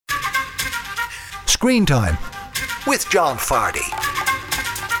Screentime with John Fardy.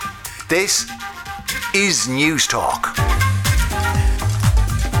 This is News Talk.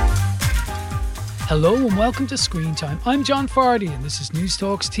 Hello and welcome to Screentime. I'm John Fardy and this is News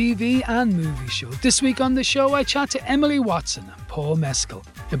Talk's TV and movie show. This week on the show I chat to Emily Watson and Paul Mescal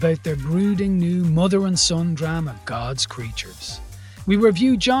about their brooding new mother and son drama, God's Creatures. We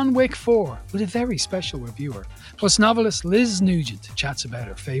review John Wick 4 with a very special reviewer. Plus novelist Liz Nugent chats about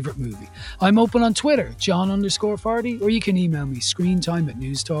her favourite movie. I'm open on Twitter, John_Fardy, or you can email me,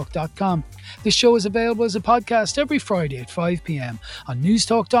 screentime@newstalk.com. This show is available as a podcast every Friday at 5pm on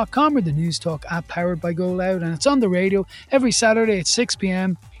newstalk.com or the Newstalk app powered by Go Loud, and it's on the radio every Saturday at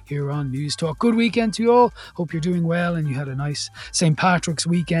 6pm here on News Talk. Good weekend to you all. Hope you're doing well and you had a nice St. Patrick's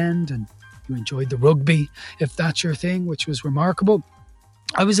weekend and you enjoyed the rugby, if that's your thing, which was remarkable.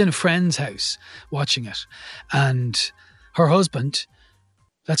 I was in a friend's house watching it, and her husband,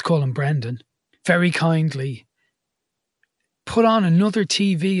 let's call him Brendan, very kindly put on another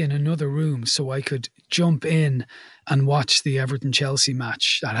TV in another room so I could jump in and watch the Everton-Chelsea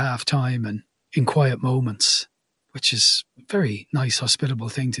match at half-time and in quiet moments, which is a very nice, hospitable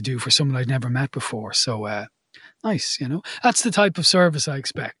thing to do for someone I'd never met before. So, nice, you know. That's the type of service I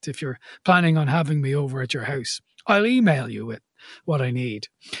expect if you're planning on having me over at your house. I'll email you with what I need.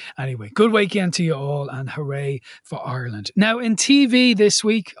 Anyway, good weekend to you all and hooray for Ireland. Now in TV this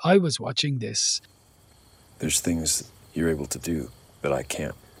week, I was watching this. There's things you're able to do that I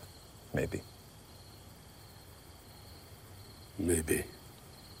can't, maybe. Maybe.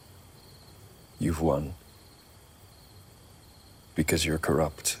 You've won. Because you're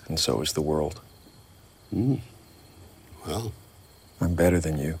corrupt, and so is the world. Well, I'm better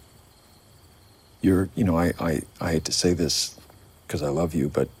than you. You're, I hate to say this because I love you,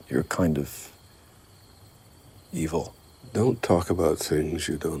 but you're kind of evil. don't talk about things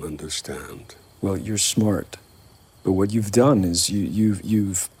you don't understand. Well, you're smart. But what you've done is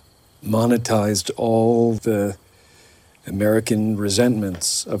you've monetized all the American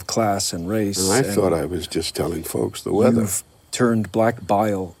resentments of class and race. And I thought I was just telling folks the weather. You've turned black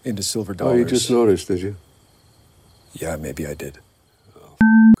bile into silver dollars. Oh, you just noticed, did you? Yeah, maybe I did. Oh,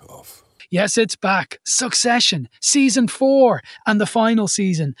 off. Yes, it's back. Succession, season 4, and the final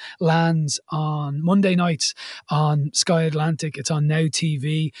season lands on Monday nights on Sky Atlantic. It's on Now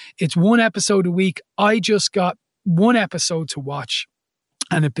TV. It's one episode a week. I just got one episode to watch,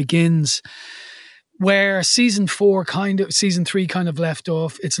 and it begins where season 3 kind of left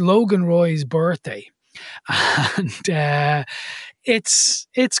off. It's Logan Roy's birthday, and it's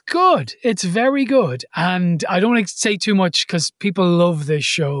good. It's very good. And I don't want to say too much because people love this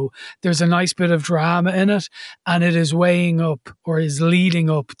show. There's a nice bit of drama in it, and it is weighing up or is leading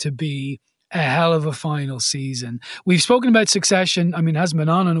up to be a hell of a final season. We've spoken about Succession. I mean, it hasn't been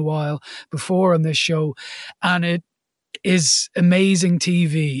on in a while before on this show, and it is amazing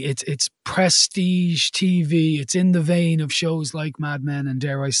TV. It's prestige TV. It's in the vein of shows like Mad Men and,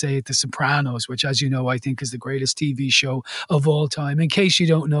 dare I say it, The Sopranos, which, as you know, I think is the greatest TV show of all time. In case you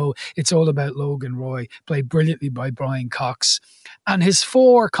don't know, it's all about Logan Roy, played brilliantly by Brian Cox, and his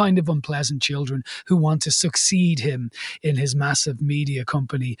 4 kind of unpleasant children who want to succeed him in his massive media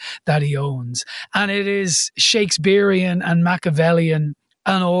company that he owns. And it is Shakespearean and Machiavellian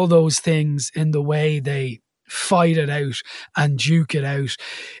and all those things in the way they fight it out and duke it out.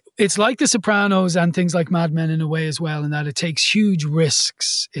 It's like The Sopranos and things like Mad Men in a way as well, in that it takes huge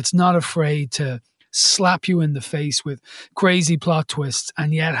risks. It's not afraid to slap you in the face with crazy plot twists,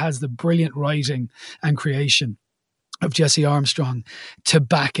 and yet has the brilliant writing and creation of Jesse Armstrong to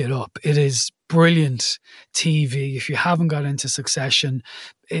back it up. It is brilliant TV. If you haven't got into Succession,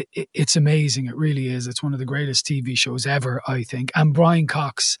 it's amazing. It really is. It's one of the greatest TV shows ever, I think. And Brian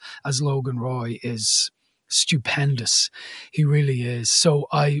Cox as Logan Roy is stupendous. He really is. So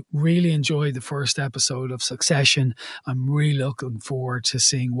I really enjoyed the first episode of Succession. I'm really looking forward to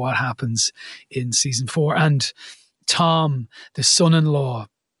seeing what happens in season 4. And Tom, the son-in-law,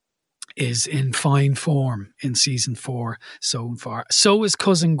 is in fine form in season 4 so far. So is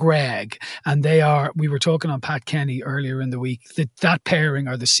cousin Greg, and we were talking on Pat Kenny earlier in the week, that pairing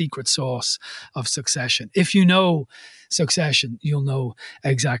are the secret sauce of Succession. If you know Succession, you'll know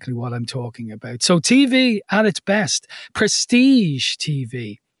exactly what I'm talking about. So TV at its best, prestige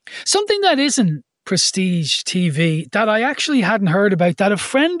TV. Something that isn't prestige TV that I actually hadn't heard about, that a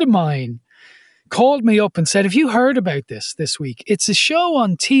friend of mine called me up and said, have you heard about this week? It's a show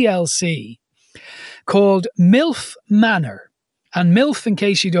on TLC called MILF Manor. And MILF, in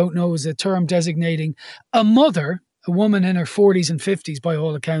case you don't know, is a term designating a mother a woman in her 40s and 50s, by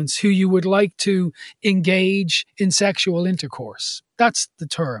all accounts, who you would like to engage in sexual intercourse. That's the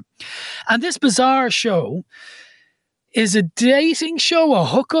term. And this bizarre show is a dating show, a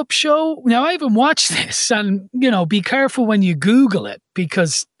hookup show. Now, I haven't watched this, and, be careful when you Google it,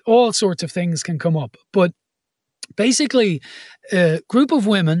 because all sorts of things can come up. But basically, a group of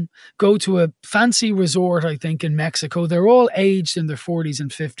women go to a fancy resort, I think, in Mexico. They're all aged in their 40s and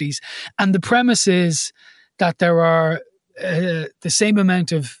 50s. And the premise is that there are the same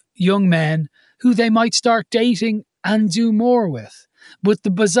amount of young men who they might start dating and do more with. But the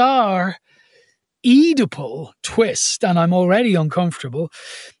bizarre Oedipal twist, and I'm already uncomfortable,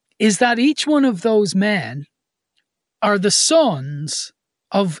 is that each one of those men are the sons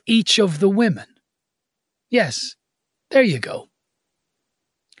of each of the women. Yes, there you go.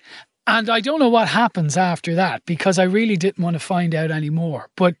 And I don't know what happens after that, because I really didn't want to find out any more.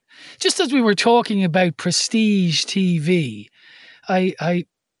 But just as we were talking about prestige TV, I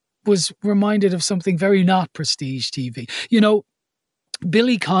was reminded of something very not prestige TV.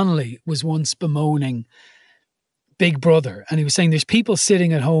 Billy Connolly was once bemoaning Big Brother, and he was saying there's people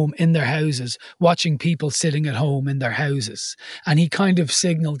sitting at home in their houses watching people sitting at home in their houses. And he kind of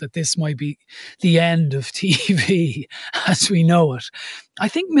signaled that this might be the end of TV as we know it. I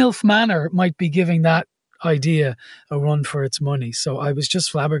think MILF Manor might be giving that idea a run for its money. So I was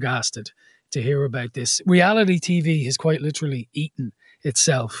just flabbergasted to hear about this. Reality TV has quite literally eaten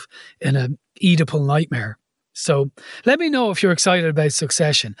itself in an Oedipal nightmare. So let me know if you're excited about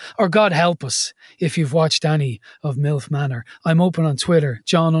Succession, or God help us if you've watched any of MILF Manor. I'm open on Twitter,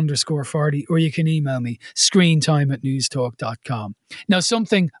 John_Fardy, or you can email me, screentime@newstalk.com. Now,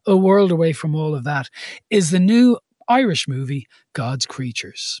 something a world away from all of that is the new Irish movie, God's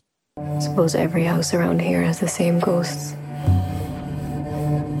Creatures. I suppose every house around here has the same ghosts.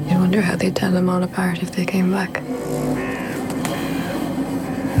 You wonder how they'd tell them all apart if they came back.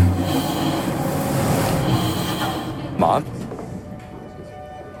 Mom?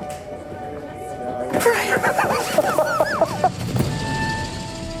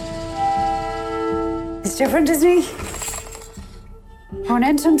 It's different, isn't he? On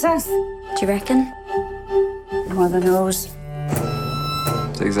entrance house. Do you reckon? Mother knows.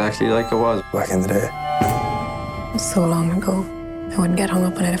 It's exactly like it was back in the day. It's so long ago. I wouldn't get hung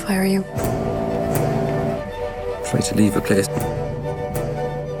up on it if I were you. Try to leave a place,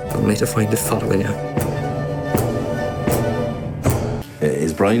 only to find it following you.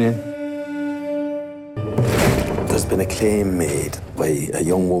 Is Brian in? There's been a claim made by a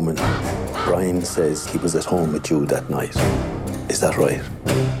young woman. Brian says he was at home with you that night. Is that right?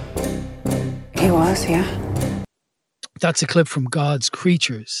 He was, yeah. That's a clip from God's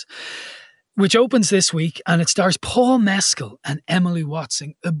Creatures, which opens this week, and it stars Paul Mescal and Emily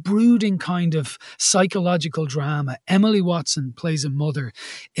Watson, a brooding kind of psychological drama. Emily Watson plays a mother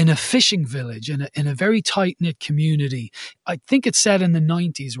in a fishing village in a very tight-knit community. I think it's set in the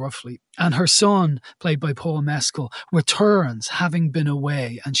 90s roughly. And her son, played by Paul Mescal, returns having been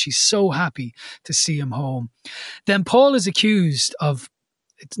away, and she's so happy to see him home. Then Paul is accused of,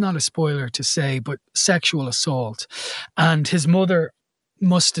 it's not a spoiler to say, but sexual assault. And his mother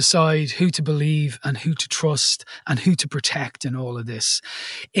must decide who to believe and who to trust and who to protect in all of this.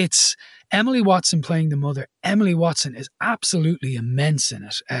 It's Emily Watson playing the mother. Emily Watson is absolutely immense in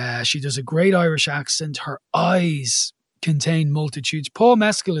it. She does a great Irish accent. Her eyes contain multitudes. Paul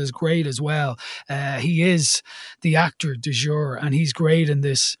Mescal is great as well. He is the actor du jour, and he's great in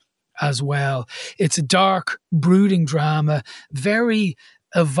this as well. It's a dark, brooding drama, very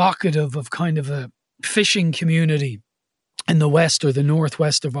evocative of kind of a fishing community in the west or the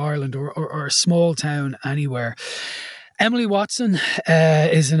northwest of Ireland, or a small town anywhere. Emily Watson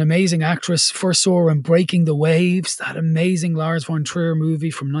is an amazing actress. First saw her in Breaking the Waves, that amazing Lars von Trier movie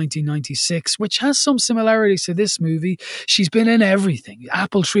from 1996, which has some similarities to this movie. She's been in everything.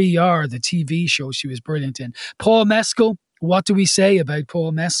 Apple Tree Yard, the TV show, she was brilliant in. Paul Mescal, what do we say about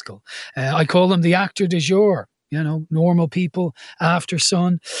Paul Mescal? I call him the actor du jour. You know, normal people, after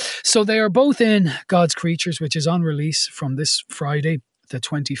sun. So they are both in God's Creatures, which is on release from this Friday, the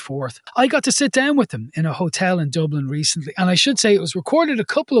 24th. I got to sit down with them in a hotel in Dublin recently. And I should say it was recorded a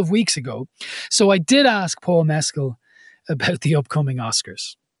couple of weeks ago. So I did ask Paul Mescal about the upcoming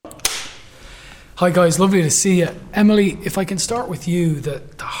Oscars. Hi guys, lovely to see you. Emily, if I can start with you, the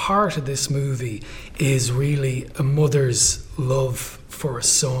heart of this movie is really a mother's love for a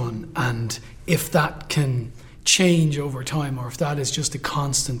son. And if that can change over time, or if that is just a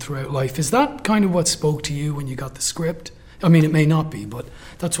constant throughout life, is that kind of what spoke to you when you got the script? I mean, it may not be, but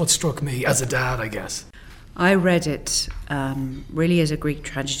that's what struck me as a dad, I guess. I read it really as a Greek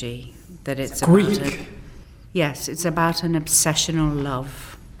tragedy, that it's Greek? Yes, it's about an obsessional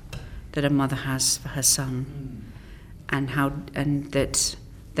love that a mother has for her son, and that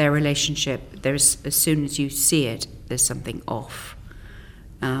their relationship, as soon as you see it, there's something off,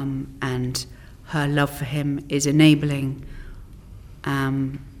 and her love for him is enabling,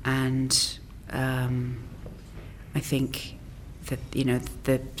 and I think that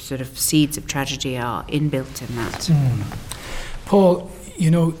the sort of seeds of tragedy are inbuilt in that. Paul,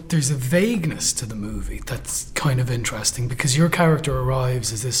 there's a vagueness to the movie that's kind of interesting, because your character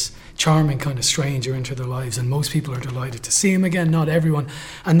arrives as this charming kind of stranger into their lives, and most people are delighted to see him again, not everyone.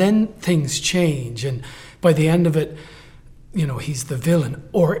 And then things change, and by the end of it, he's the villain.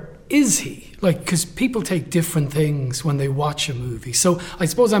 Or is he? Because people take different things when they watch a movie. So I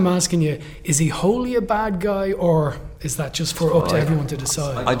suppose I'm asking you, is he wholly a bad guy, or is that just up to everyone to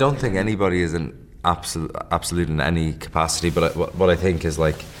decide? I don't think anybody is an absolute in any capacity, but what I think is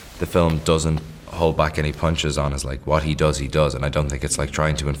the film doesn't hold back any punches on is what he does, and I don't think it's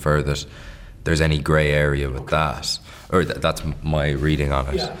trying to infer that there's any grey area with that, or that's my reading on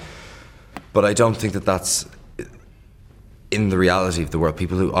it. Yeah. But I don't think that that's in the reality of the world.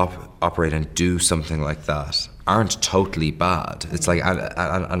 People who operate and do something like that aren't totally bad. It's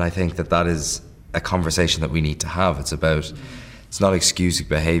and I think that is a conversation that we need to have. It's about, it's not excusing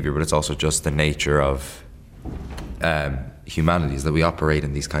behaviour, but it's also just the nature of humanity, is that we operate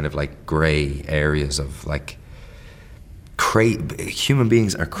in these kind of grey areas of human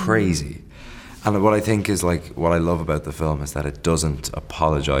beings are crazy. And what I think is what I love about the film is that it doesn't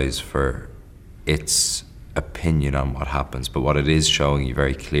apologise for its opinion on what happens, but what it is showing you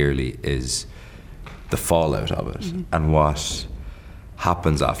very clearly is the fallout of it, and what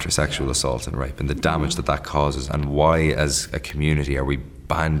happens after sexual assault and rape, and the damage that causes, and why as a community are we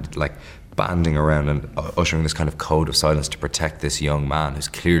banding around and ushering this kind of code of silence to protect this young man who's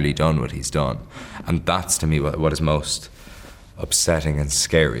clearly done what he's done. And that's, to me, what is most upsetting and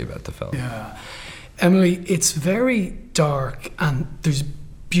scary about the film. Yeah. Emily, it's very dark, and there's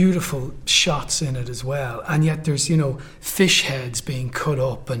beautiful shots in it as well, and yet there's fish heads being cut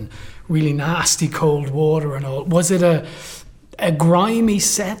up and really nasty cold water and all. Was it a grimy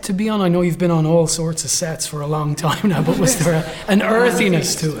set to be on? I know you've been on all sorts of sets for a long time now, but was there an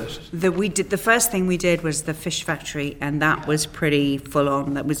earthiness to it? The first thing we did was the fish factory, and that was pretty full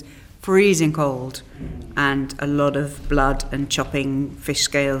on. That was freezing cold, and a lot of blood and chopping fish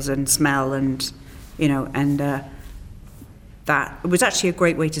scales and smell, and that it was actually a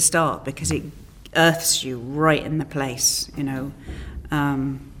great way to start, because it earths you right in the place.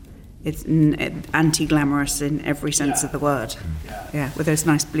 It's anti-glamorous in every sense of the word. Yeah, with those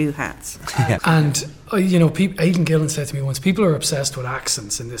nice blue hats. And Aidan Gillen said to me once, people are obsessed with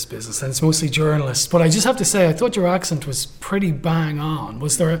accents in this business, and it's mostly journalists. But I just have to say, I thought your accent was pretty bang on.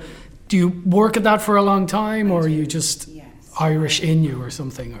 Do you work at that for a long time, or are you just Irish in you or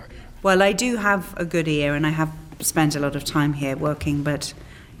something? Well, I do have a good ear, and I have spent a lot of time here working, but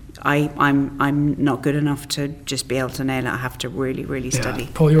I'm not good enough to just be able to nail it. I have to really, really study.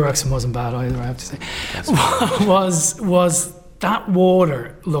 Paul, your accent wasn't bad either, I have to say. Was that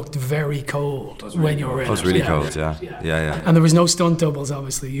water looked very cold when you were in it? It was really cold, yeah. And there was no stunt doubles,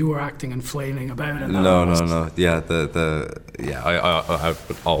 obviously. You were acting and flailing about it. No. Yeah, I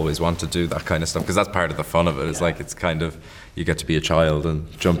would always want to do that kind of stuff, because that's part of the fun of it. It's it's kind of, you get to be a child and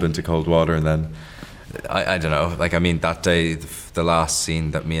jump into cold water, and then I don't know, that day, the last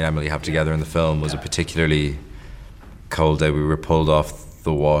scene that me and Emily have together in the film was a particularly cold day. We were pulled off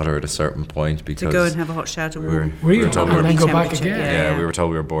the water at a certain point because to go and have a hot shower. We were told and then go back again. Yeah, we were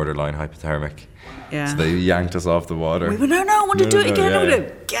told we were borderline hypothermic. Yeah. So they yanked us off the water. We were, no, I want to do it again.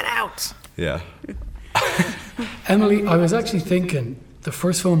 No, get out. Yeah. Emily, I was actually thinking, the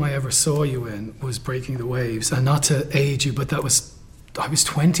first film I ever saw you in was Breaking the Waves, and not to age you, but I was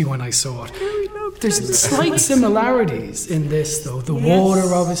 20 when I saw it. There's slight similarities in this, though. The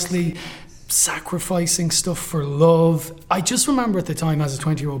water, obviously, sacrificing stuff for love. I just remember at the time, as a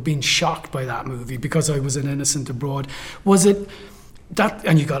 20-year-old, being shocked by that movie because I was an innocent abroad. Was it that,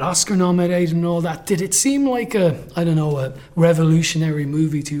 and you got Oscar nominated and all that, did it seem like a revolutionary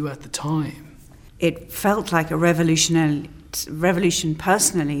movie to you at the time? It felt like a revolution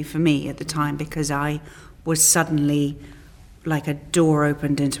personally for me at the time, because I was suddenly like a door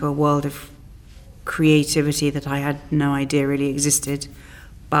opened into a world of creativity that I had no idea really existed,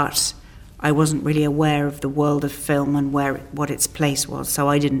 but I wasn't really aware of the world of film and what its place was. So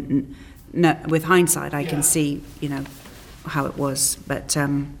I didn't know. With hindsight, I can see, how it was. But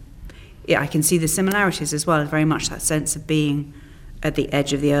I can see the similarities as well. Very much that sense of being at the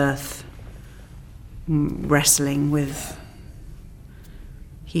edge of the earth, wrestling with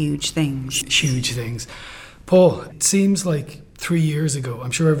huge things. Huge things. Paul, it seems like 3 years ago,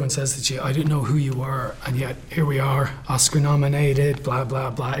 I'm sure everyone says that to you, I didn't know who you were, and yet here we are, Oscar nominated, blah, blah,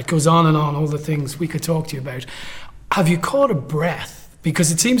 blah. It goes on and on, all the things we could talk to you about. Have you caught a breath?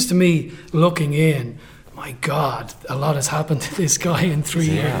 Because it seems to me, looking in, my God, a lot has happened to this guy in 3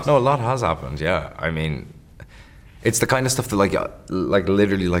 years. No, a lot has happened, yeah. I mean, it's the kind of stuff that like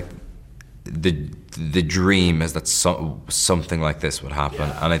literally like the dream is that something like this would happen.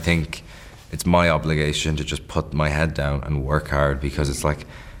 Yeah. And I think it's my obligation to just put my head down and work hard, because it's like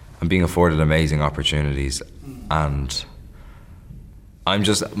I'm being afforded amazing opportunities, and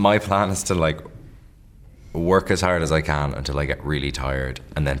my plan is to like work as hard as I can until I get really tired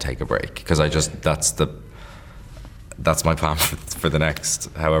and then take a break, because that's my plan for the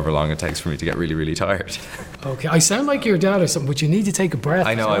next however long it takes for me to get really, really tired. Okay, I sound like your dad or something, but you need to take a breath.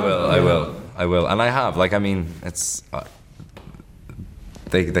 I know, I will. And I have, like, I mean, it's...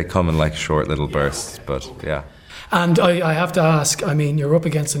 They come in like short little bursts, but yeah. And I have to ask, I mean, you're up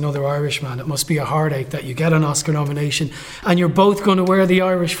against another Irishman. It must be a heartache that you get an Oscar nomination and you're both going to wear the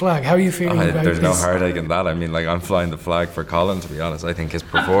Irish flag. How are you feeling about There's this? no heartache in that. I mean, like, I'm flying the flag for Colin, to be honest. I think his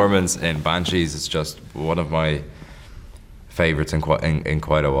performance in Banshees is just one of my favourites in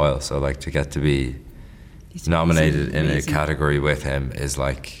quite a while. So, like, to get to be nominated in a category with him is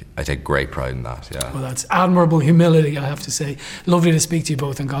like, I take great pride in that. Yeah. Well, that's admirable humility, I have to say. Lovely to speak to you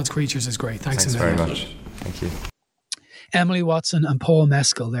both, and God's Creatures is great. Thanks very much. Thank you. Emily Watson and Paul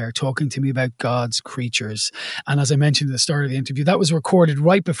Mescal there talking to me about God's Creatures. And as I mentioned at the start of the interview, that was recorded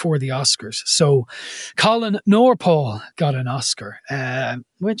right before the Oscars. So Colin nor Paul got an Oscar,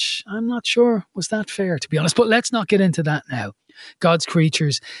 which I'm not sure was that fair, to be honest. But let's not get into that now. God's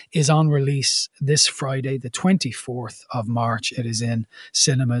Creatures is on release this Friday, the 24th of March. It is in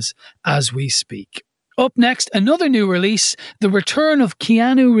cinemas as we speak. Up next, another new release, the return of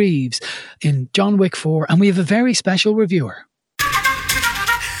Keanu Reeves in John Wick 4, and we have a very special reviewer.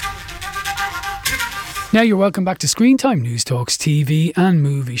 Now you're welcome back to Screentime, News Talk's TV and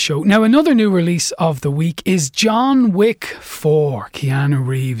movie show. Now another new release of the week is John Wick 4. Keanu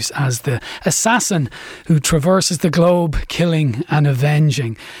Reeves as the assassin who traverses the globe, killing and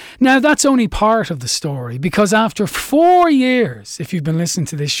avenging. Now that's only part of the story, because after 4 years, if you've been listening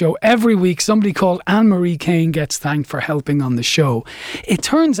to this show, every week somebody called Anne Marie Kane gets thanked for helping on the show. It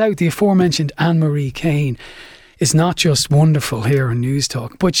turns out the aforementioned Anne Marie Kane is not just wonderful here on News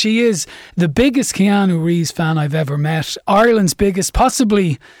Talk, but she is the biggest Keanu Reeves fan I've ever met. Ireland's biggest,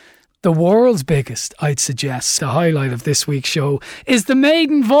 possibly the world's biggest, I'd suggest. The highlight of this week's show is the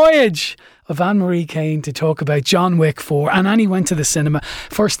maiden voyage of Anne Marie Kane to talk about John Wick 4. And Annie went to the cinema.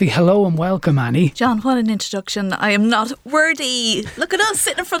 Firstly, hello and welcome, Annie. John, what an introduction. I am not worthy. Look at us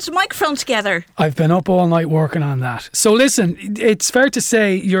sitting in front of the microphone together. I've been up all night working on that. So listen, it's fair to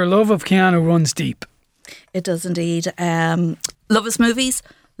say your love of Keanu runs deep. It does indeed. Love his movies,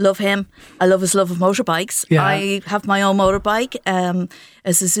 love him. I love his love of motorbikes. Yeah. I have my own motorbike,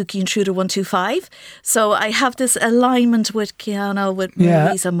 a Suzuki Intruder 125. So I have this alignment with Keanu, with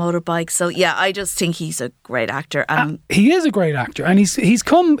movies and motorbikes. So yeah, I just think he's a great actor. He is a great actor, and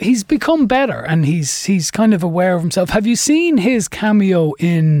he's become better, and he's kind of aware of himself. Have you seen his cameo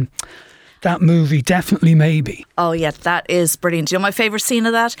in that movie, Definitely Maybe? Oh yeah, that is brilliant. You know, my favourite scene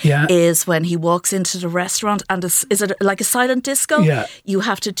of that is when he walks into the restaurant and is it like a silent disco? Yeah. You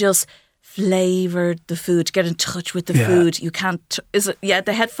have to just flavour the food, get in touch with the food. You can't,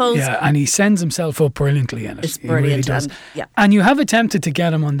 the headphones? Yeah, and he sends himself up brilliantly in it. It's brilliant. He really does. And you have attempted to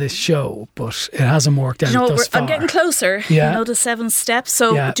get him on this show, but it hasn't worked out thus far. I'm getting closer. Yeah. You know, the 7 steps.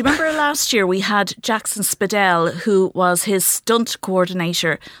 So do you remember last year we had Jackson Spadell, who was his stunt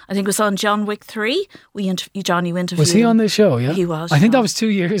coordinator. I think it was on John Wick 3. You interviewed Was he on this show? Yeah, he was. I think that was 2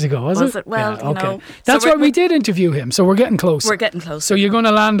 years ago, was it? Well, you know. That's why we did interview him, so we're getting closer. We're getting closer. So you're going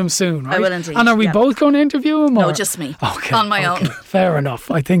to land him soon, right? I will indeed. And are we both going to interview him? No, just me. Okay. On my own. Fair enough.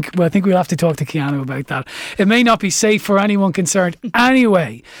 I think we'll have to talk to Keanu about that. It may not be safe for anyone concerned.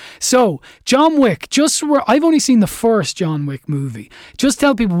 Anyway, so John Wick, I've only seen the first John Wick movie. Just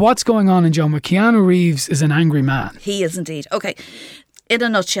tell people what's going on in John Wick. Keanu Reeves is an angry man. He is indeed. Okay. In a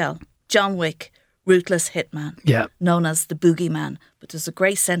nutshell, John Wick, ruthless hitman, known as the boogeyman. But there's a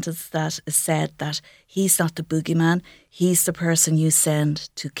great sentence that is said that he's not the boogeyman, he's the person you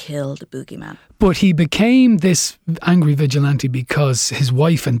send to kill the boogeyman. But he became this angry vigilante because his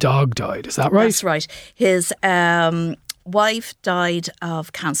wife and dog died, is that right? That's right. His wife died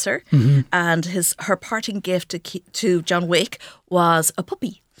of cancer, and her parting gift to John Wick was a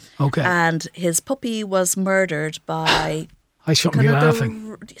puppy. Okay. And his puppy was murdered by... I shouldn't be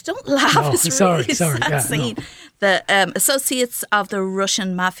laughing. Don't laugh. No, it's sorry. Really sad scene. No. The associates of the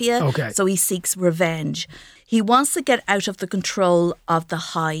Russian mafia. Okay. So he seeks revenge. He wants to get out of the control of the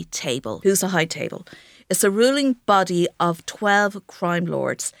High Table. Who's the High Table? It's a ruling body of 12 crime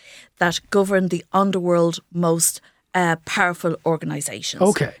lords that govern the underworld most powerful organisations.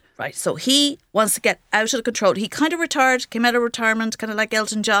 Okay. Right, so he wants to get out of the control. He kind of retired, came out of retirement, kind of like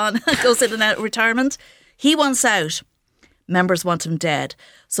Elton John, goes in and out of retirement. He wants out. Members want him dead.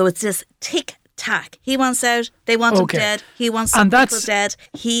 So it's this tick-tack. He wants out, they want him dead. He wants some people dead.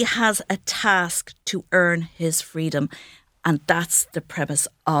 He has a task to earn his freedom. And that's the premise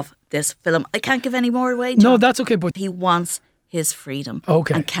of this film. I can't give any more away, John. No, that's okay. But he wants his freedom.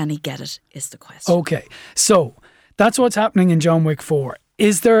 Okay. And can he get it is the question. Okay. So that's what's happening in John Wick 4.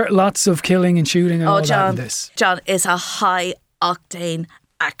 Is there lots of killing and shooting and all that in this? John, it's a high-octane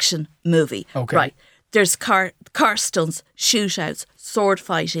action movie. Okay. Right. There's car stunts, shootouts, sword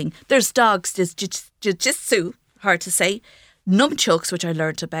fighting. There's dogs, there's jiu-jitsu, hard to say. Nunchucks, which I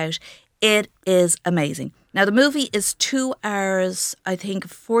learnt about. It is amazing. Now, the movie is 2 hours, I think,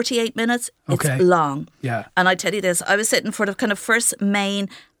 48 minutes. Okay. It's long. Yeah. And I tell you this, I was sitting for the kind of first main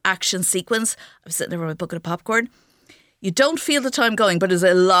action sequence. I was sitting there with my bucket of popcorn. You don't feel the time going, but it's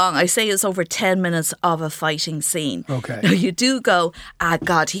a long, I say it's over 10 minutes of a fighting scene. Okay. Now you do go,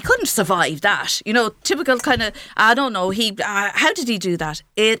 God, he couldn't survive that. You know, typical kind of, I don't know, how did he do that?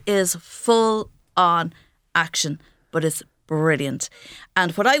 It is full on action, but it's brilliant.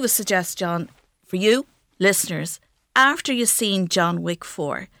 And what I would suggest, John, for you, listeners, after you've seen John Wick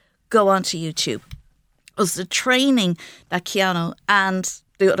 4, go onto YouTube. It was the training that Keanu and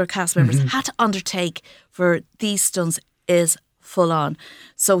the other cast members had to undertake for these stunts is full on.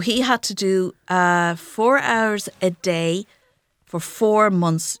 So he had to do 4 hours a day for 4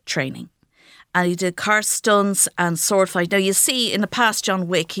 months training. And he did car stunts and sword fight. Now, you see, in the past, John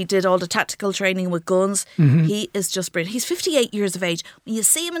Wick, he did all the tactical training with guns. He is just brilliant. He's 58 years of age. When you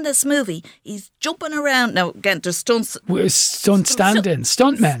see him in this movie, he's jumping around. Now, again, there's stunts.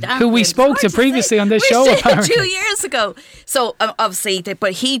 Stuntmen, who we spoke to previously on this show, apparently. 2 years ago. So, obviously,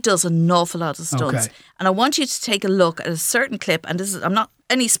 but he does an awful lot of stunts. Okay. And I want you to take a look at a certain clip, and this is, I'm not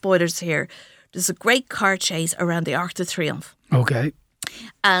any spoilers here. There's a great car chase around the Arc de Triomphe. Okay.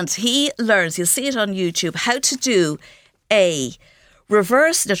 And he learns, you'll see it on YouTube, how to do a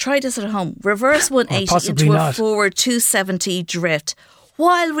reverse, now try this at home, reverse 180 into a forward 270 drift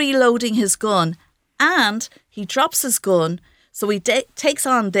while reloading his gun. And he drops his gun, so he takes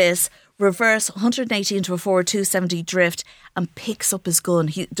on this reverse 180 into a forward 270 drift and picks up his gun.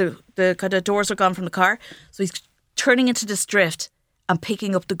 The kind of doors are gone from the car, so he's turning into this drift and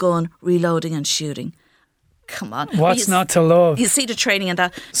picking up the gun, reloading and shooting. Come on. What's not to love? You see the training in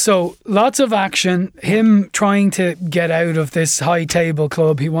that. So lots of action. Him trying to get out of this high table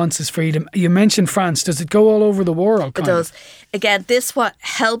club. He wants his freedom. You mentioned France. Does it go all over the world? It does. Again, this what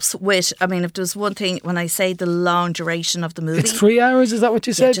helps with, I mean, if there's one thing, when I say the long duration of the movie. It's 3 hours, is that what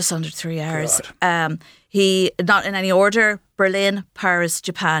you said? Yeah, just under 3 hours. He, not in any order, Berlin, Paris,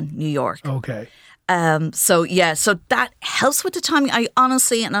 Japan, New York. Okay. So that helps with the timing. I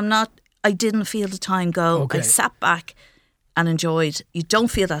honestly, and I didn't feel the time go. Okay. I sat back and enjoyed. You don't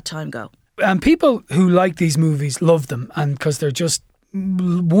feel that time go. And people who like these movies love them, and because they're just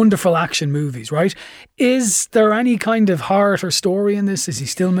wonderful action movies, right? Is there any kind of heart or story in this? Is he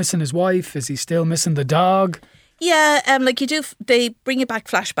still missing his wife? Is he still missing the dog? Yeah, like you do, they bring you back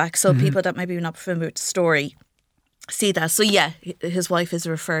flashbacks, so people that maybe are not familiar with the story see that. So yeah, his wife is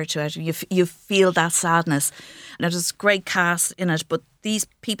referred to it. You feel that sadness. Now there's a great cast in it, but these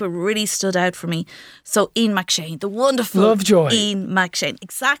people really stood out for me. So Ian McShane, the wonderful Lovejoy. Ian McShane,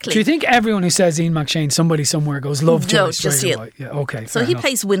 exactly. Do you think everyone who says Ian McShane, somebody somewhere goes Lovejoy? No, just straight away? Yeah, okay. So he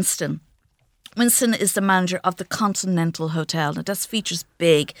plays Winston. Winston is the manager of the Continental Hotel. Now, that's features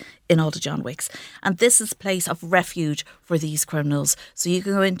big in all the John Wicks. And this is a place of refuge for these criminals. So you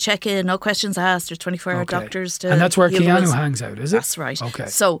can go in, check in, no questions asked. There's 24-hour doctors to... And that's where Keanu hangs out, is it? That's right. Okay.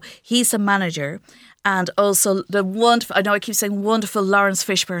 So he's a manager. And also the wonderful, I know I keep saying wonderful, Lawrence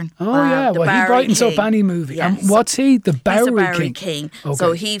Fishburne. Oh, yeah. Well, he brightens up any movie. Yeah. And what's he? The Bowery King. Okay.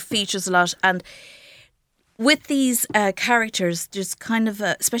 So he features a lot. And with these characters, there's kind of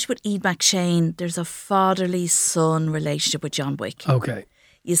especially with Ian McShane, there's a fatherly son relationship with John Wick. Okay.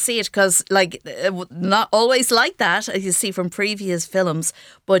 You see it because, like, not always like that, as you see from previous films,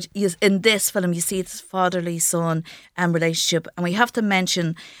 but in this film, you see this fatherly son relationship. And we have to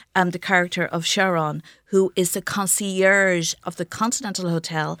mention the character of Sharon, who is the concierge of the Continental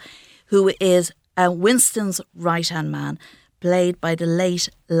Hotel, who is Winston's right-hand man. played by the late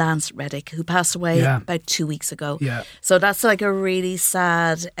Lance Reddick, who passed away about 2 weeks ago. Yeah. So that's like a really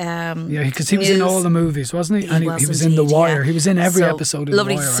sad because he was in all the movies, wasn't he? And he was in The Wire. He was in every episode of The Wire.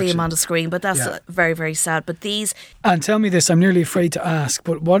 Lovely to see him on the screen, but that's very, very sad. But these... And tell me this, I'm nearly afraid to ask,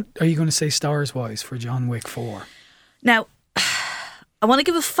 but what are you going to say stars-wise for John Wick 4? Now, I want to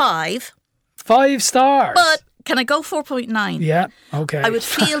give it 5. 5 stars? But... Can I go 4.9? Yeah, okay. I would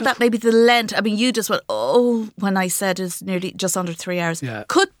feel that maybe the length, I mean, you just went, when I said it's nearly just under 3 hours,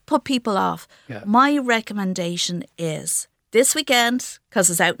 could put people off. Yeah. My recommendation is this weekend,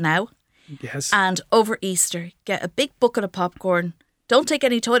 because it's out now, and over Easter, get a big bucket of popcorn. Don't take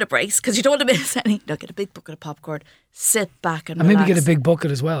any toilet breaks because you don't want to miss any. No, get a big bucket of popcorn, sit back and relax. Maybe get a big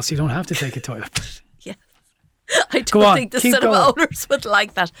bucket as well so you don't have to take a toilet. Yeah. I don't think the cinema owners would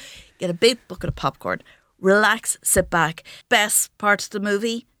like that. Get a big bucket of popcorn. Relax, sit back. Best part of the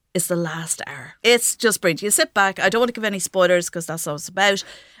movie is the last hour. It's just brilliant. You sit back. I don't want to give any spoilers because that's what it's about.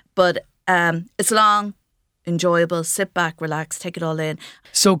 But it's long, enjoyable. Sit back, relax, take it all in.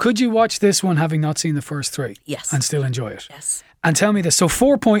 So could you watch this one having not seen the first 3? Yes. And still enjoy it? Yes. And tell me this, so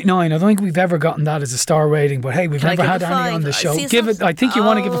 4.9, I don't think we've ever gotten that as a star rating, but hey, we've never had any on the show. Give it, I think you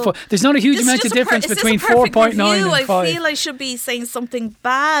want to give it 4. There's not a huge amount of difference between 4.9 and 5. I feel I should be saying something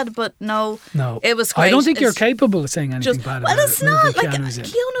bad, but no. It was great. I don't think you're capable of saying anything bad about it. Well, it's not. Like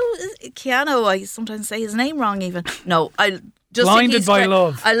Keanu, I sometimes say his name wrong even. No, I just Blinded by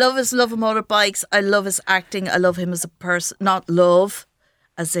Love. I love his love of motorbikes. I love his acting. I love him as a person. Not love.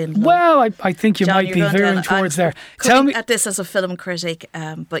 As in, well, I think you John, might be veering towards there. Tell me at this as a film critic,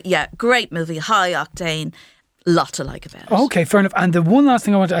 but yeah, great movie, high octane, lot to like about it. Okay, fair enough. And the one last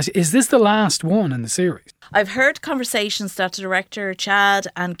thing I want to ask you, is this the last one in the series? I've heard conversations that the director Chad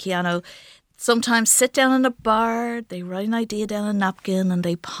and Keanu sometimes sit down in a bar, they write an idea down a napkin and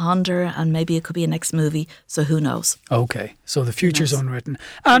they ponder, and maybe it could be a next movie, so who knows. Okay, so the future's unwritten.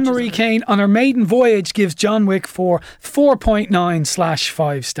 Anne Marie Kane on her maiden voyage gives John Wick 4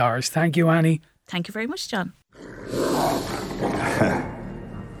 4.9/5 stars. Thank you, Annie. Thank you very much, John.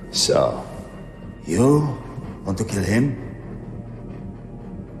 So, you want to kill him?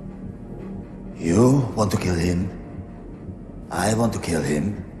 You want to kill him? I want to kill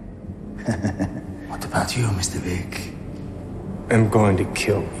him. What about you, Mr. Vick? I'm going to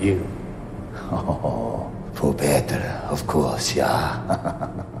kill you. Oh, for better, of course, yeah.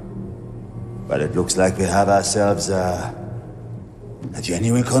 But it looks like we have ourselves a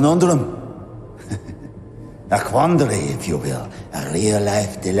genuine conundrum. A quandary, if you will. A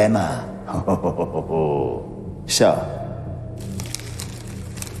real-life dilemma. So,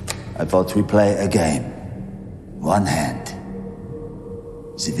 I thought we play a game. One hand.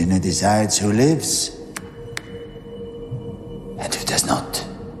 The winner decides who lives and who does not.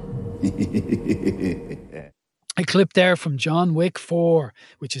 A clip there from John Wick 4,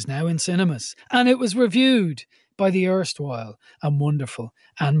 which is now in cinemas. And it was reviewed by the erstwhile and wonderful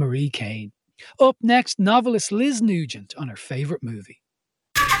Anne Marie Kane. Up next, novelist Liz Nugent on her favourite movie.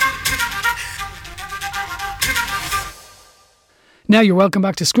 Now you're welcome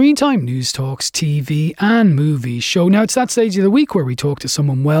back to Screentime, News Talks, TV and Movies show. Now it's that stage of the week where we talk to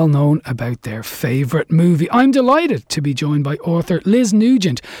someone well known about their favourite movie. I'm delighted to be joined by author Liz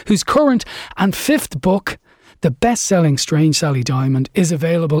Nugent, whose current and 5th book, the best-selling Strange Sally Diamond, is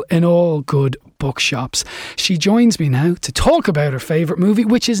available in all good bookshops. She joins me now to talk about her favourite movie,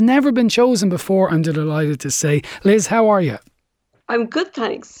 which has never been chosen before, I'm delighted to say. Liz, how are you? I'm good,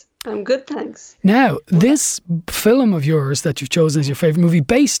 thanks. Now, this film of yours that you've chosen as your favourite movie,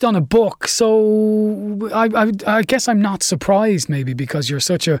 based on a book, so I guess I'm not surprised maybe because you're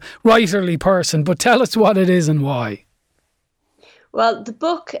such a writerly person, but tell us what it is and why. Well, the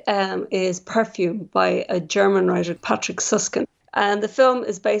book is Perfume by a German writer, Patrick Susskind, and the film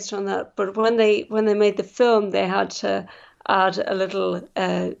is based on that. But when they made the film, they had to add a little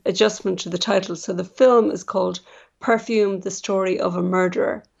adjustment to the title. So the film is called Perfume, the Story of a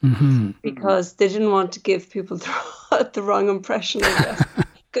Murderer, because they didn't want to give people the wrong impression of it.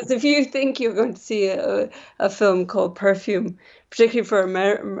 Because if you think you're going to see a film called Perfume, particularly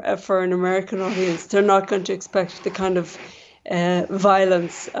for an American audience, they're not going to expect the kind of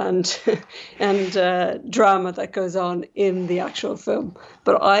violence and drama that goes on in the actual film.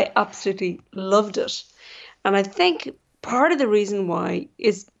 But I absolutely loved it. And I think part of the reason why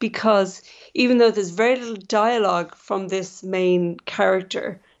is because even though there's very little dialogue from this main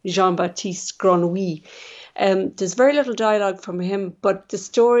character, Jean-Baptiste Grenouille, there's very little dialogue from him, but the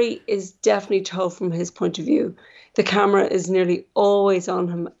story is definitely told from his point of view. The camera is nearly always on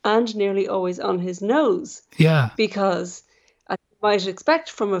him and nearly always on his nose. Yeah. Because, as you might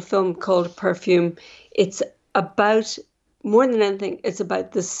expect from a film called Perfume, it's about more than anything, it's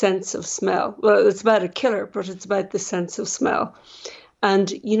about the sense of smell. Well, it's about a killer, but it's about the sense of smell.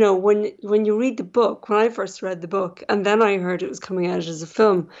 And, you know, when you read the book, when I first read the book, and then I heard it was coming out as a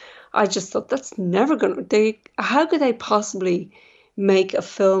film, I just thought, that's never going to... How could they possibly make a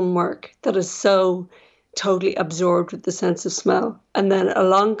film work that is so totally absorbed with the sense of smell? And then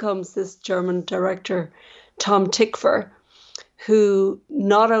along comes this German director, Tom Tykwer, who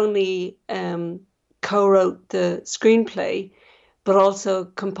not only co-wrote the screenplay, but also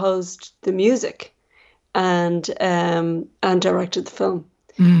composed the music and directed the film.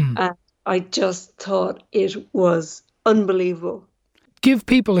 And I just thought it was unbelievable. Give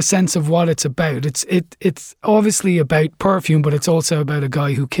people a sense of what it's about. It's obviously about perfume, but it's also about a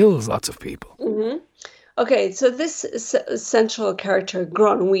guy who kills lots of people. Mm-hmm. Okay, so this central character,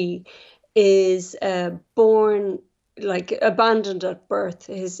 Granwy, is born, like, abandoned at birth.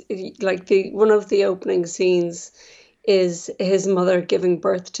 One of the opening scenes is his mother giving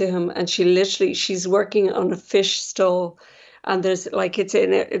birth to him, and she's working on a fish stall, and there's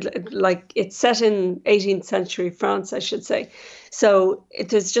it's set in 18th century France, I should say. So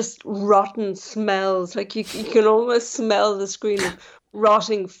there's just rotten smells, like you can almost smell the screen of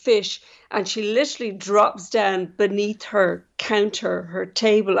rotting fish, and she literally drops down beneath her counter, her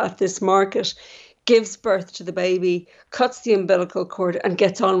table at this market, gives birth to the baby, cuts the umbilical cord, and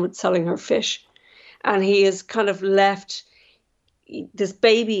gets on with selling her fish. And he is kind of left, this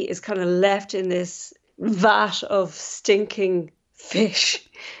baby is kind of left in this vat of stinking fish,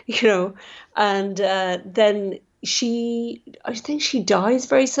 you know. And then I think she dies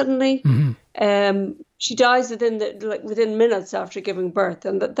very suddenly. Mm-hmm. She dies within minutes after giving birth.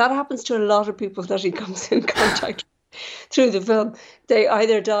 And that happens to a lot of people that he comes in contact with through the film. They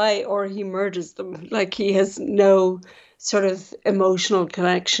either die or he murders them. Like, he has no sort of emotional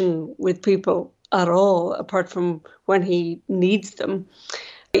connection with people at all, apart from when he needs them.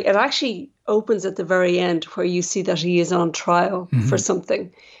 It actually opens at the very end, where you see that he is on trial for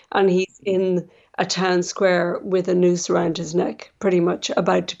something, and he's in a town square with a noose around his neck, pretty much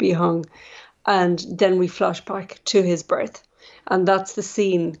about to be hung. And then we flash back to his birth, and that's the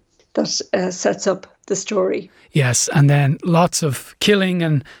scene that sets up the story. Yes, and then lots of killing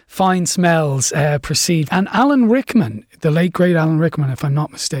and fine smells proceed. And Alan Rickman, the late great Alan Rickman, if I'm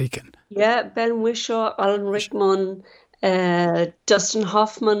not mistaken. Yeah, Ben Whishaw, Alan Rickman, Dustin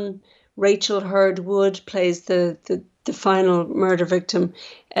Hoffman, Rachel Hurd Wood plays the final murder victim.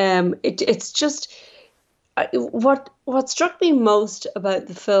 It's just what struck me most about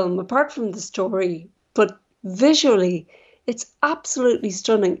the film, apart from the story, but visually, it's absolutely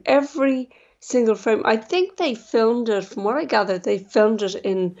stunning. Every single frame. I think they filmed it, from what I gathered, they filmed it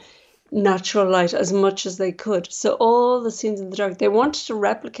in natural light as much as they could. So all the scenes in the dark, they wanted to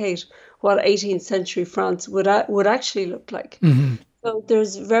replicate what 18th century France would actually look like. Mm-hmm. So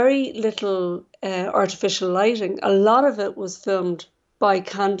there's very little artificial lighting. A lot of it was filmed by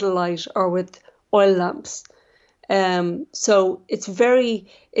candlelight or with oil lamps. So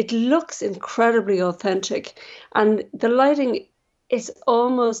it looks incredibly authentic. And the lighting is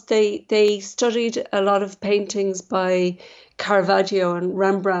almost, they studied a lot of paintings by Caravaggio and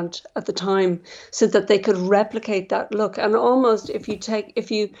Rembrandt at the time, so that they could replicate that look. And almost, if you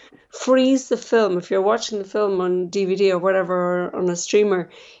freeze the film, if you're watching the film on DVD or whatever, or on a streamer,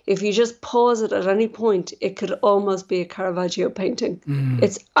 if you just pause it at any point, it could almost be a Caravaggio painting.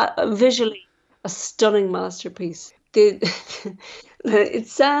 It's visually a stunning masterpiece. It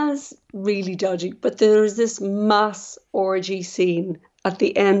sounds really dodgy, but there is this mass orgy scene at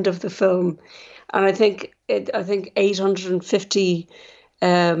the end of the film, and I think 850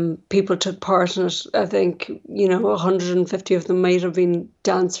 people took part in it. I think 150 of them might have been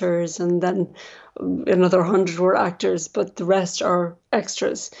dancers, and then another 100 were actors, but the rest are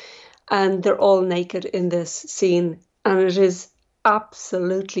extras, and they're all naked in this scene, and it is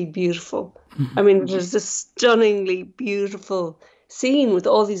absolutely beautiful. Mm-hmm. I mean, it is a stunningly beautiful scene with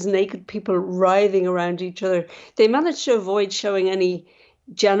all these naked people writhing around each other. They managed to avoid showing any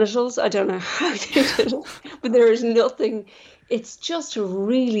genitals. I don't know how they did it, but there is nothing. It's just a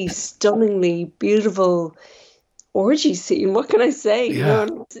really stunningly beautiful orgy scene. What can I say? Yeah.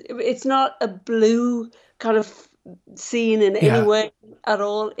 It's not a blue kind of scene in any way at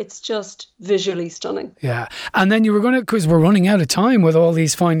all. It's just visually stunning. Yeah. And then you were going to, because we're running out of time with all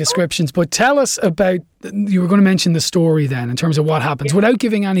these fine descriptions, but tell us about, you were going to mention the story then in terms of what happens without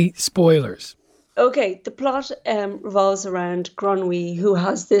giving any spoilers. Okay, the plot revolves around Granwy, who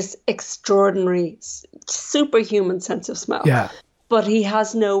has this extraordinary, superhuman sense of smell. Yeah. But he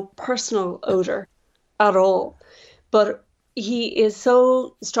has no personal odour at all. But he is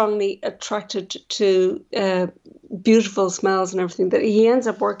so strongly attracted to beautiful smells and everything that he ends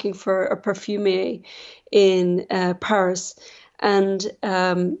up working for a perfumier in Paris, and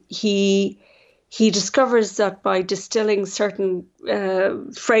he discovers that by distilling certain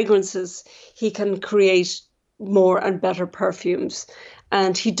fragrances, he can create more and better perfumes.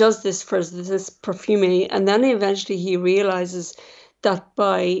 And he does this for this perfumer, and then eventually he realizes that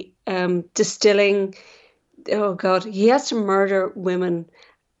by distilling, oh God, he has to murder women,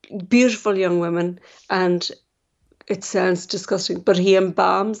 beautiful young women, and it sounds disgusting, but he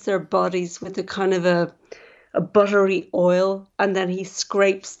embalms their bodies with a kind of a buttery oil, and then he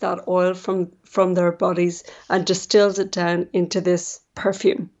scrapes that oil from their bodies and distills it down into this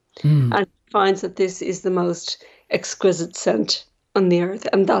perfume, and finds that this is the most exquisite scent on the earth,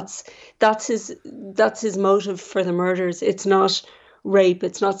 and that's his motive for the murders. It's not rape,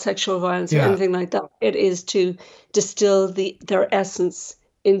 it's not sexual violence or anything like that. It is to distill their essence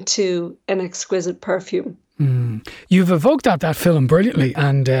into an exquisite perfume. You've evoked that film brilliantly,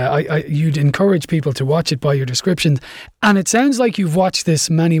 and you'd encourage people to watch it by your description. And it sounds like you've watched this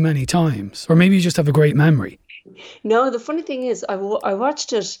many, many times, or maybe you just have a great memory. No, the funny thing is, I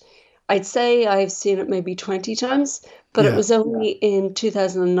watched it, I'd say I've seen it maybe 20 times, but it was only in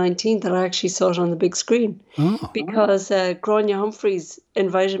 2019 that I actually saw it on the big screen. Because Grania Humphreys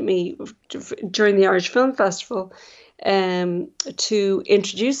invited me during the Irish Film Festival to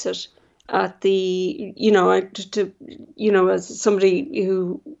introduce it at the, as somebody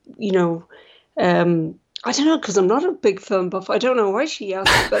who, I don't know, because I'm not a big film buff. I don't know why she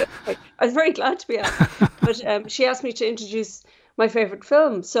asked me, but I was very glad to be asked. But she asked me to introduce my favourite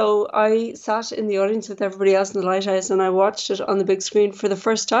film. So I sat in the audience with everybody else in the Lighthouse, and I watched it on the big screen for the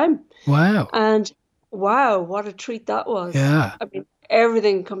first time. Wow. And wow, what a treat that was. Yeah. I mean,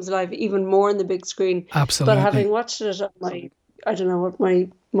 everything comes alive even more on the big screen. Absolutely. But having watched it on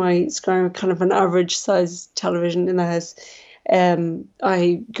my screen, kind of an average size television in the house,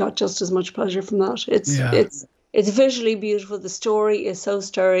 I got just as much pleasure from that. It's visually beautiful. The story is so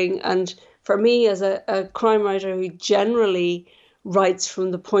stirring, and for me, as a crime writer who generally writes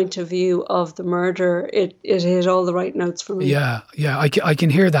from the point of view of the murderer, it hit all the right notes for me. Yeah, I can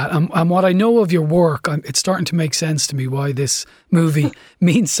hear that. And what I know of your work, it's starting to make sense to me why this movie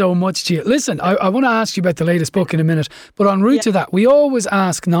means so much to you. Listen, I want to ask you about the latest book in a minute, but en route to that, we always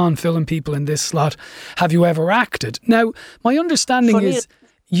ask non-film people in this slot, have you ever acted? Now, my understanding is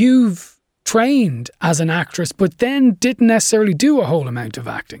you've trained as an actress, but then didn't necessarily do a whole amount of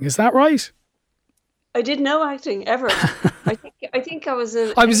acting. Is that right? I did no acting ever. I think I was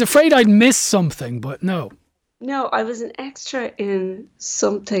I was afraid I'd miss something, but no. No, I was an extra in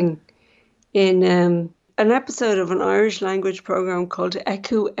something, in an episode of an Irish language program called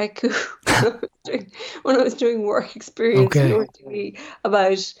Eku Eku when I was doing work experience in RTE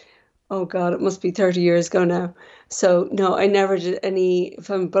about, oh God, it must be 30 years ago now. So no, I never did any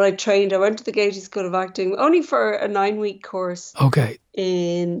film, but I trained. I went to the Gaiety School of Acting only for a 9-week course. Okay.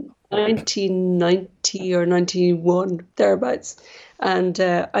 In 1990 or 91 thereabouts, and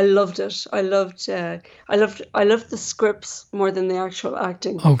I loved it. I loved the scripts more than the actual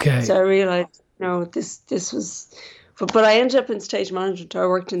acting. Okay. So I realized, this was, but I ended up in stage management. I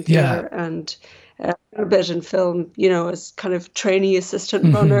worked in theatre and a bit in film, as kind of trainee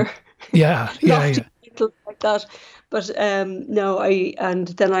assistant runner. Yeah. Like that. But then I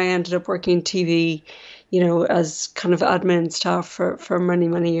ended up working in TV, as kind of admin staff for many,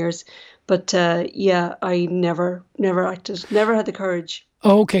 many years. But I never acted, never had the courage.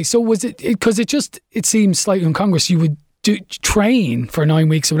 Okay, so was it, because it seems slightly incongruous, you would train for 9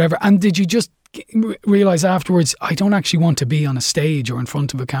 weeks or whatever, and did you just realise afterwards, I don't actually want to be on a stage or in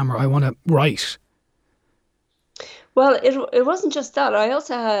front of a camera, I want to write? Well, it wasn't just that. I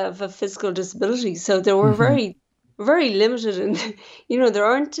also have a physical disability, so they were very, very limited, and there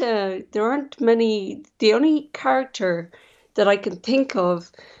aren't many. The only character that I can think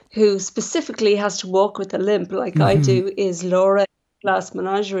of who specifically has to walk with a limp like I do is Laura Glass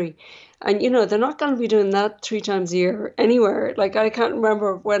Menagerie, and they're not going to be doing that 3 times a year anywhere. Like, I can't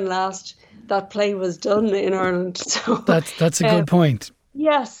remember when last that play was done in Ireland. So that's a good point.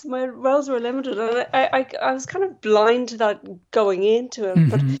 Yes, my roles were limited, and I was kind of blind to that going into it.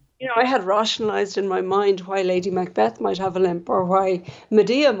 But I had rationalised in my mind why Lady Macbeth might have a limp or why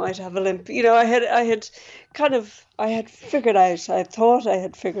Medea might have a limp. I had figured out. I thought I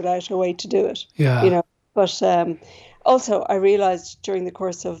had figured out a way to do it. Yeah. But also I realised during the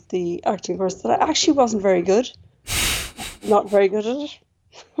course of the acting course that I actually wasn't very good. Not very good at it.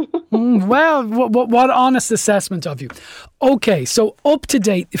 Well, what honest assessment of you. Okay, so up to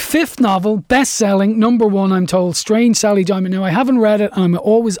date, 5th novel, best-selling, number 1, I'm told, Strange Sally Diamond. Now, I haven't read it, and I'm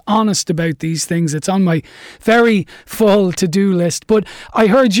always honest about these things. It's on my very full to-do list. But I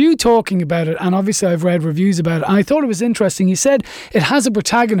heard you talking about it, and obviously I've read reviews about it, and I thought it was interesting. You said it has a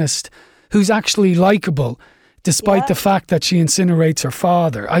protagonist who's actually likeable, despite the fact that she incinerates her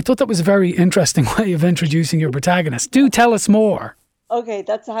father. I thought that was a very interesting way of introducing your protagonist. Do tell us more. Okay,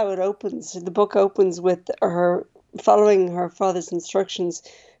 that's how it opens. The book opens with her following her father's instructions,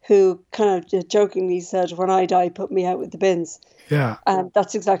 who kind of jokingly said, "When I die, put me out with the bins." Yeah. And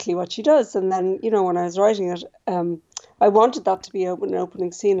that's exactly what she does. And then, when I was writing it, I wanted that to be an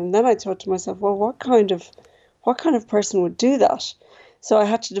opening scene. And then I thought to myself, well, what kind of person would do that? So I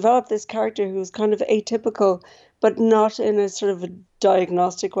had to develop this character who was kind of atypical, but not in a sort of a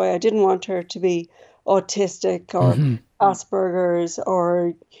diagnostic way. I didn't want her to be autistic or Asperger's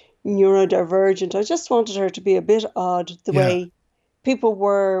or neurodivergent. I just wanted her to be a bit odd, the way people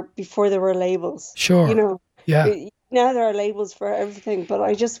were before there were labels. Sure. Now there are labels for everything, but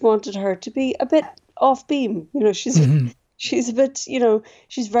I just wanted her to be a bit off beam. She's a bit,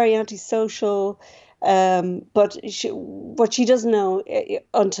 she's very antisocial. But what she doesn't know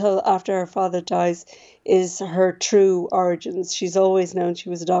until after her father dies is her true origins. She's always known she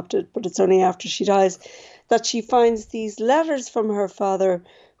was adopted, but it's only after she dies that she finds these letters from her father,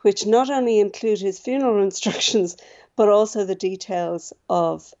 which not only include his funeral instructions, but also the details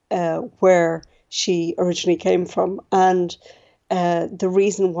of where she originally came from and the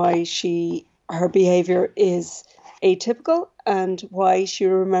reason why her behavior is atypical and why she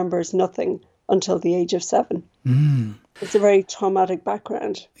remembers nothing until the age of 7. It's a very traumatic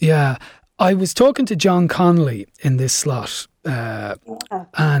background. Yeah. I was talking to John Connolly in this slot,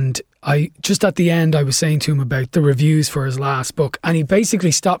 and I just at the end I was saying to him about the reviews for his last book, and he basically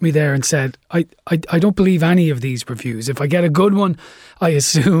stopped me there and said, I don't believe any of these reviews. If I get a good one, I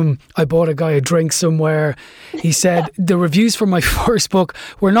assume I bought a guy a drink somewhere. He said the reviews for my first book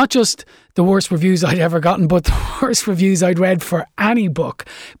were not just the worst reviews I'd ever gotten, but the worst reviews I'd read for any book.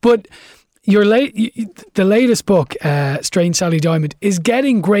 But the latest book, Strange Sally Diamond, is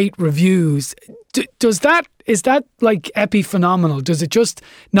getting great reviews. Is that like epiphenomenal? Does it just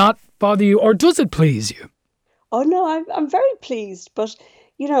not bother you, or does it please you? Oh no, I'm very pleased. But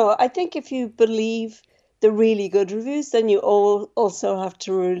I think if you believe the really good reviews, then you also have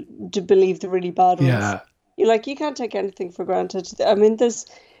to believe the really bad ones. Yeah, you can't take anything for granted. I mean,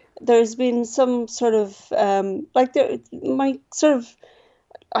 there's been some sort of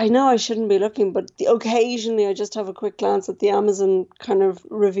I know I shouldn't be looking, but occasionally I just have a quick glance at the Amazon kind of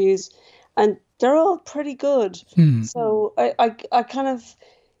reviews, and they're all pretty good. So I kind of,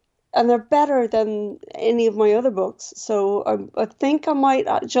 and they're better than any of my other books. So I think I might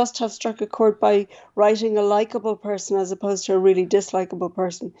just have struck a chord by writing a likable person as opposed to a really dislikable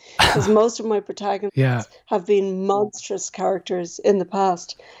person, because most of my protagonists have been monstrous characters in the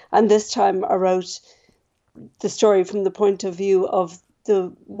past, and this time I wrote the story from the point of view of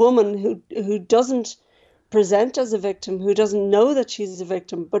the woman who doesn't present as a victim, who doesn't know that she's a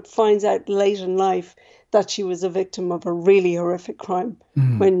victim, but finds out late in life that she was a victim of a really horrific crime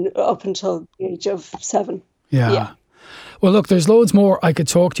when up until the age of 7. Yeah. Well, look, there's loads more I could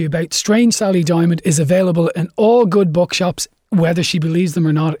talk to you about. Strange Sally Diamond is available in all good bookshops. Whether she believes them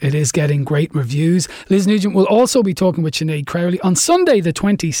or not, it is getting great reviews. Liz Nugent will also be talking with Sinead Crowley on Sunday, the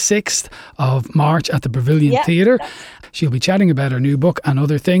 26th of March at the Pavilion Theatre. She'll be chatting about her new book and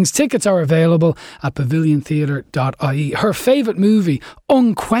other things. Tickets are available at paviliontheatre.ie. Her favourite movie,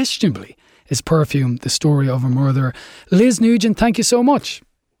 unquestionably, is Perfume, the story of a murderer. Liz Nugent, thank you so much.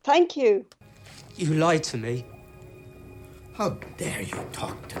 Thank you. You lied to me. How dare you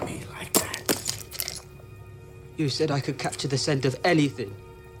talk to me like that? You said I could capture the scent of anything.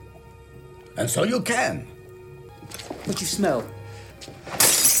 And so you can. What do you smell?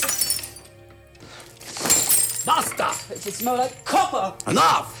 Basta! Does it smell like copper?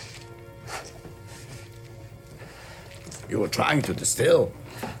 Enough! You were trying to distill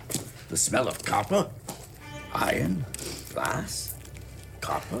the smell of copper, iron, glass,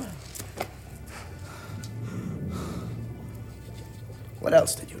 copper. What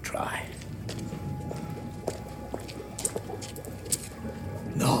else did you try?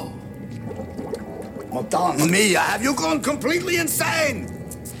 No. Madonna mia, have you gone completely insane?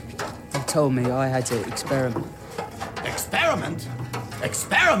 You told me I had to experiment. Experiment?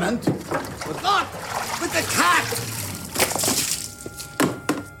 Experiment? With what? With the cat!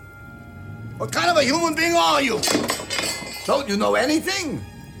 What kind of a human being are you? Don't you know anything?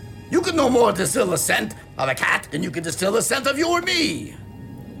 You could no more distill the scent of a cat than you could distill the scent of you or me.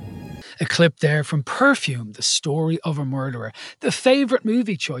 a clip there from Perfume, The Story of a Murderer, the favourite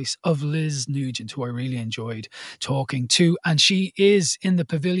movie choice of Liz Nugent, who I really enjoyed talking to. And she is in the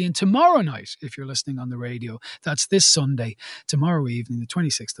Pavilion tomorrow night, if you're listening on the radio. That's this Sunday, tomorrow evening, the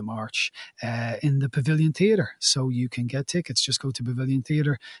 26th of March, in the Pavilion Theatre. So you can get tickets. Just go to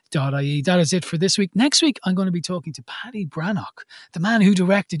paviliontheatre.ie. That is it for this week. Next week, I'm going to be talking to Paddy Brannock, the man who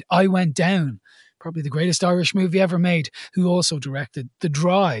directed I Went Down, probably the greatest Irish movie ever made, who also directed The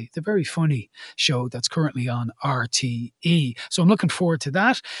Dry, the very funny show that's currently on RTE. So I'm looking forward to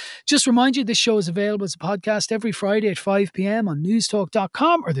that. Just remind you, this show is available as a podcast every Friday at 5 p.m. on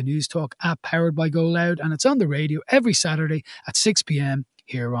newstalk.com or the Newstalk app powered by Go Loud, and it's on the radio every Saturday at 6 p.m.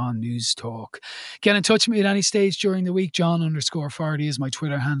 here on News Talk. Get in touch with me at any stage during the week. John_Fardy is my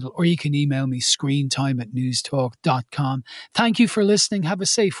Twitter handle, or you can email me screentime@newstalk.com. Thank you for listening. Have a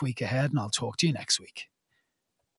safe week ahead, and I'll talk to you next week.